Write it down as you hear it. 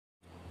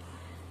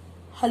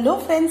Hello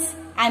friends,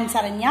 I am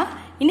Saranya.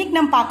 இன்னைக்கு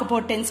நம்ம பார்க்க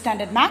போற 10th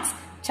standard maths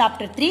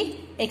chapter 3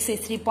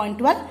 exercise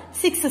 3.12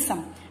 6th sum.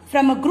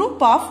 From a group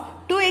of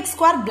 2x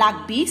square black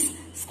bees,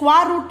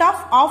 square root of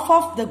half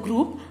of the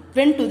group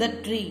went to the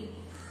tree.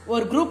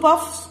 ஒரு group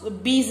of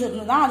bees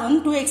இருந்ததா அது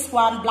வந்து 2x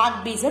square black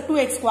bees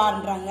 2x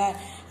squareன்றாங்க.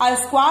 அது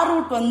square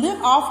root வந்து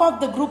half of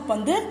the group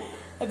வந்து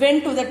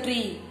went to the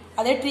tree.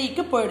 அதே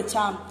ட்ரீக்கு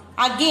போயிடுச்சாம்.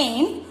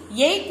 Again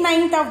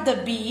 8/9 of the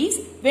bees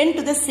went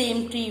to the same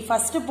tree.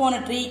 First போன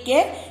ட்ரீக்கே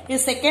இது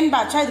second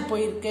batch இது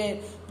போயிருக்கு.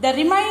 The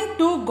remaining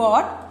two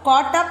got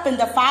caught up in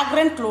the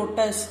fragrant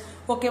lotus.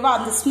 ஓகேவா,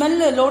 அந்த smell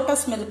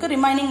lotus ஸ்மெல்லுக்கு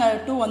remaining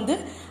two வந்து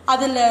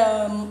அதுல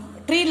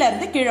ட்ரீல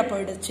இருந்து கீழே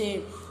போயிடுச்சு.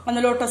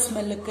 அந்த lotus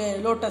ஸ்மெல்லுக்கு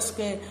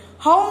லோட்டஸ்க்கு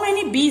how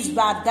many bees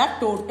were that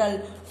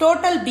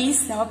total bees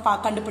நம்ம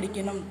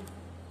கண்டுபிடிக்கணும்.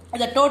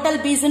 இத total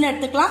bees ன்னு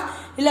எடுத்துக்கலாம்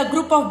இல்ல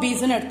group of bees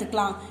ன்னு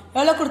எடுத்துக்கலாம்.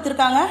 எவ்வளவு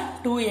கொடுத்திருக்காங்க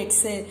 2x.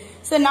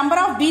 so number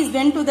of bees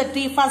went to the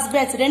tree first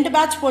batch ரெண்டு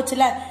batch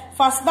போச்சுல.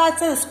 first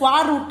batch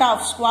square root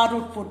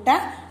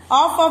போட்டேன்.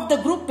 half of the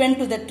group went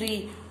to the tree.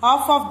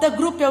 half of the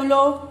group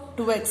எவ்வளவு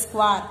 2x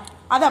square.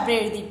 அத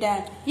அப்படியே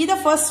எழுதிட்டேன். இத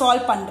first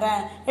solve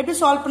பண்றேன். எப்படி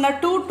solve பண்ணா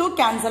 2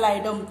 cancel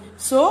ஆயிடும்.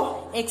 so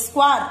x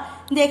square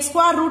இந்த x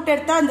square root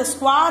எடுத்தா இந்த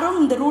ஸ்கொயரும்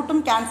இந்த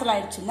ரூட்டும் கேன்சல்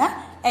ஆயிடுச்சுன்னா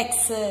x.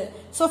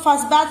 so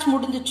first batch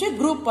முடிஞ்சிச்சு,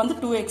 group வந்து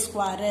 2x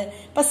square.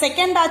 இப்ப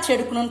second batch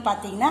எடுக்கணும்னு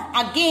பாத்தீங்கன்னா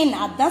again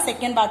அதான்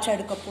second batch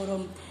எடுக்க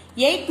போறோம்.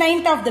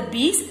 8/9 of the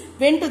bees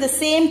went to the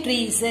same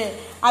trees.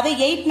 அதே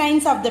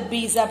 8/9 of the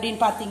bees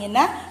அப்படின்னு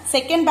பாத்தீங்கன்னா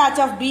second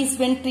batch of bees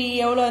went tree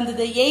எவ்வளவு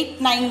வந்தது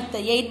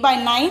 8/9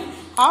 8/9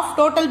 of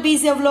total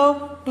bees எவ்வளவு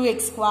 2x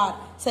square.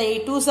 so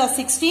 8 2s are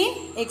 16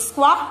 x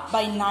square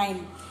by 9.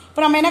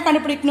 இப்போ நம்ம என்ன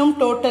கண்டுபிடிக்கணும்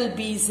total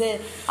bees.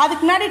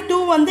 அதுக்கு முன்னாடி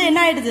 2 வந்து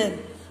என்ன ஆயிடுது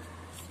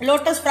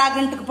லோட்டஸ்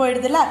ஃப்ராக்ரண்ட்க்கு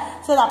போயிடுதுல.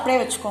 சோ அத அப்படியே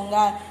வெச்சுக்கோங்க.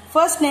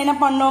 ஃபர்ஸ்ட் என்ன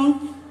பண்ணோம்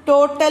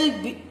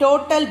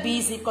total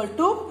bees equal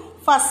to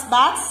first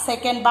batch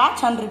second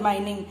batch and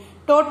remaining.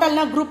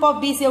 டோட்டல்னா group of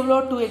bees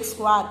எவ்வளவு 2x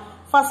square.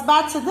 first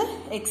batch இது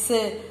x,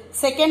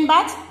 second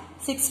batch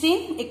 16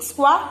 x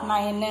square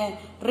 9,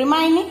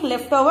 remaining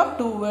left over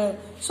 2.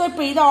 So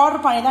இப்போ இத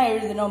ஆர்டர் பண்ணி தான்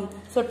எழுதணும்.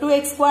 சோ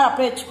 2x square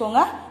அப்படியே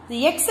வெச்சுக்கோங்க.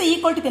 இந்த x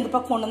equal to இந்த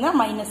பக்கம் கொண்டு வந்தா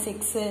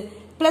 -x,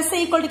 plus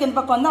equal to இந்த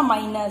பக்கம் வந்தா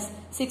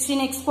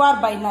 -16x square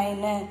by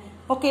 9.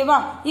 ஓகேவா,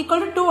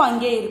 ஈக்குவல் டு 2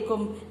 அங்கே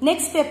இருக்கும்.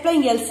 நெக்ஸ்ட் ஸ்டெப்ல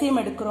இங்க எல்சிஎம்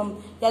எடுக்கிறோம்.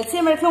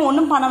 எல்சிஎம் எடுக்கணும்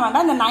ஒன்றும் பண்ண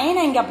வேண்டாம். இந்த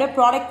 9 இங்க அப்படியே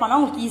ப்ராடக்ட் பண்ணா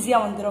உங்களுக்கு ஈஸியா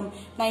வந்துடும்.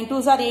 9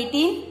 2s are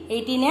 18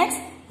 18x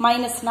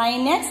minus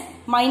 9x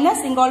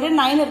minus இங்க ஆல்ரெடி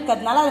 9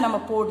 இருக்கிறதுனால அதை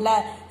நம்ம போடல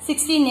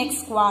 16x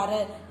ஸ்கொயர்.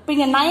 இப்போ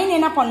இங்க 9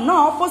 என்ன பண்ணணும்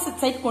ஆப்போசிட்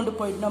சைட் கொண்டு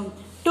போயிடணும்.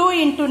 2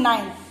 into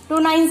 9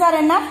 2 9s are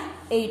என்ன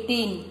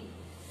 18.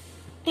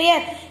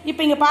 கிளியர்.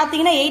 இப்போ இங்க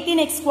பாத்தீங்கன்னா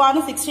 18x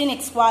ஸ்கொயர் 16x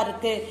ஸ்கொயர்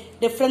இருக்கு.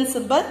 டிஃபரன்ஸ்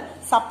சிம்பல்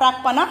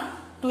சப்ட்ராக்ட் பண்ணா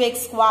 2x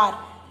square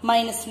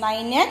minus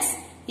 9x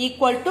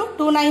equal to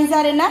 2 9s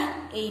are என்ன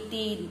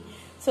 18.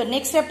 so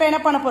next step என்ன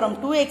பண்ண போறோம்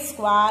 2x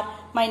square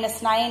minus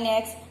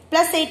 9x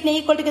plus 8 னை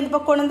equal to இந்த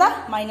பக்கம் கொண்டு வந்தா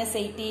minus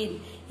 18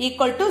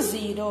 equal to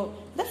 0.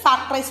 இத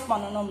ஃபேக்டரைஸ்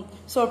பண்ணனும்.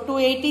 so 2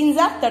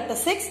 18s are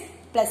 36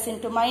 plus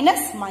into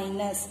minus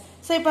minus.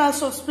 so இப்போ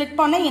நான் ஸ்ப்ளிட்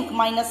பண்ணா எனக்கு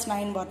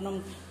 -9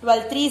 வரணும்.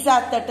 12 3s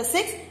are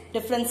 36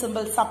 different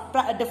symbol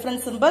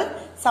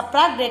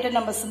subtract greater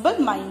number symbol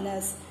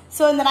minus.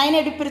 so இந்த 9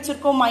 எப்படி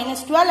பிரிச்சிருக்கோம்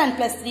 -12 and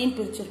 +3 ன்னு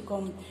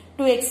பிரிச்சிருக்கோம்.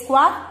 2x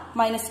square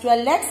minus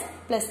 12x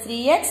plus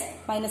 3x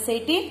minus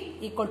 18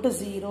 equal to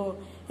 0.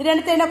 இது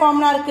ரெண்டுத்துல என்ன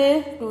காமனா இருக்கு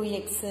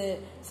 2x.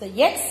 so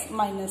x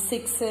minus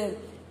 6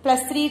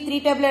 plus 3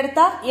 table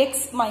எடுத்தா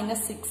x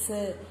minus 6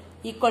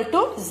 equal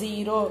to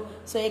 0.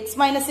 so x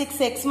minus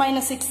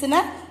 6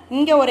 னா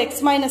இங்க ஒரு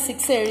x minus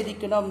 6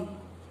 எழுதிக்கணும்.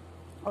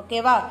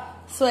 ஓகேவா,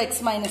 so x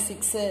minus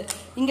 6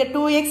 இங்க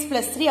 2x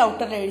plus 3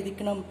 அவுட்டர்ல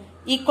எழுதிக்கணும்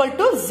equal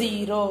to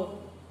 0.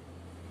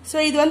 so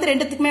இது வந்து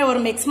ரெண்டுத்துக்குமே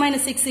வரும் x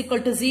minus 6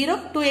 equal to 0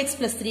 2x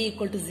plus 3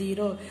 equal to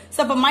 0. so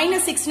அப்ப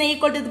 -6 னா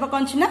equal to இது பக்கம்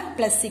வந்துச்சுனா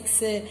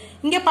 +6.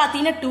 இங்க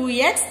பாத்தீங்கன்னா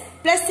 2x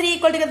plus 3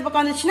 equal to இது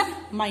பக்கம் வந்துச்சுனா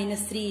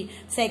 -3.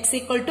 so x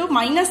equal to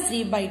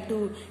 -3/2.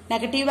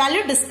 Negative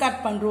value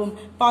Discord பண்றோம்.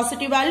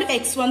 பாசிட்டிவ் வேல்யூ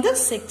x வந்து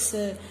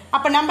 6.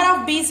 அப்ப நம்பர்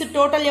ஆஃப் bees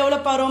டோட்டல்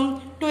எவ்வளவு வரும்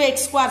 2x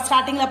ஸ்கொயர்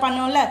ஸ்டார்டிங்ல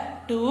பண்ணோம்ல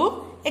 2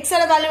 x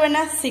ஓட வேல்யூ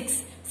என்ன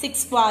 6 6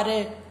 square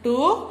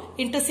 2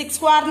 into 6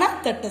 ஸ்கொயர்னா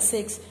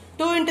 36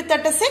 2 into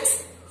 36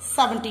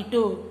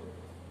 72.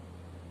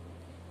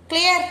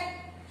 Clear?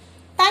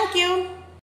 Thank you.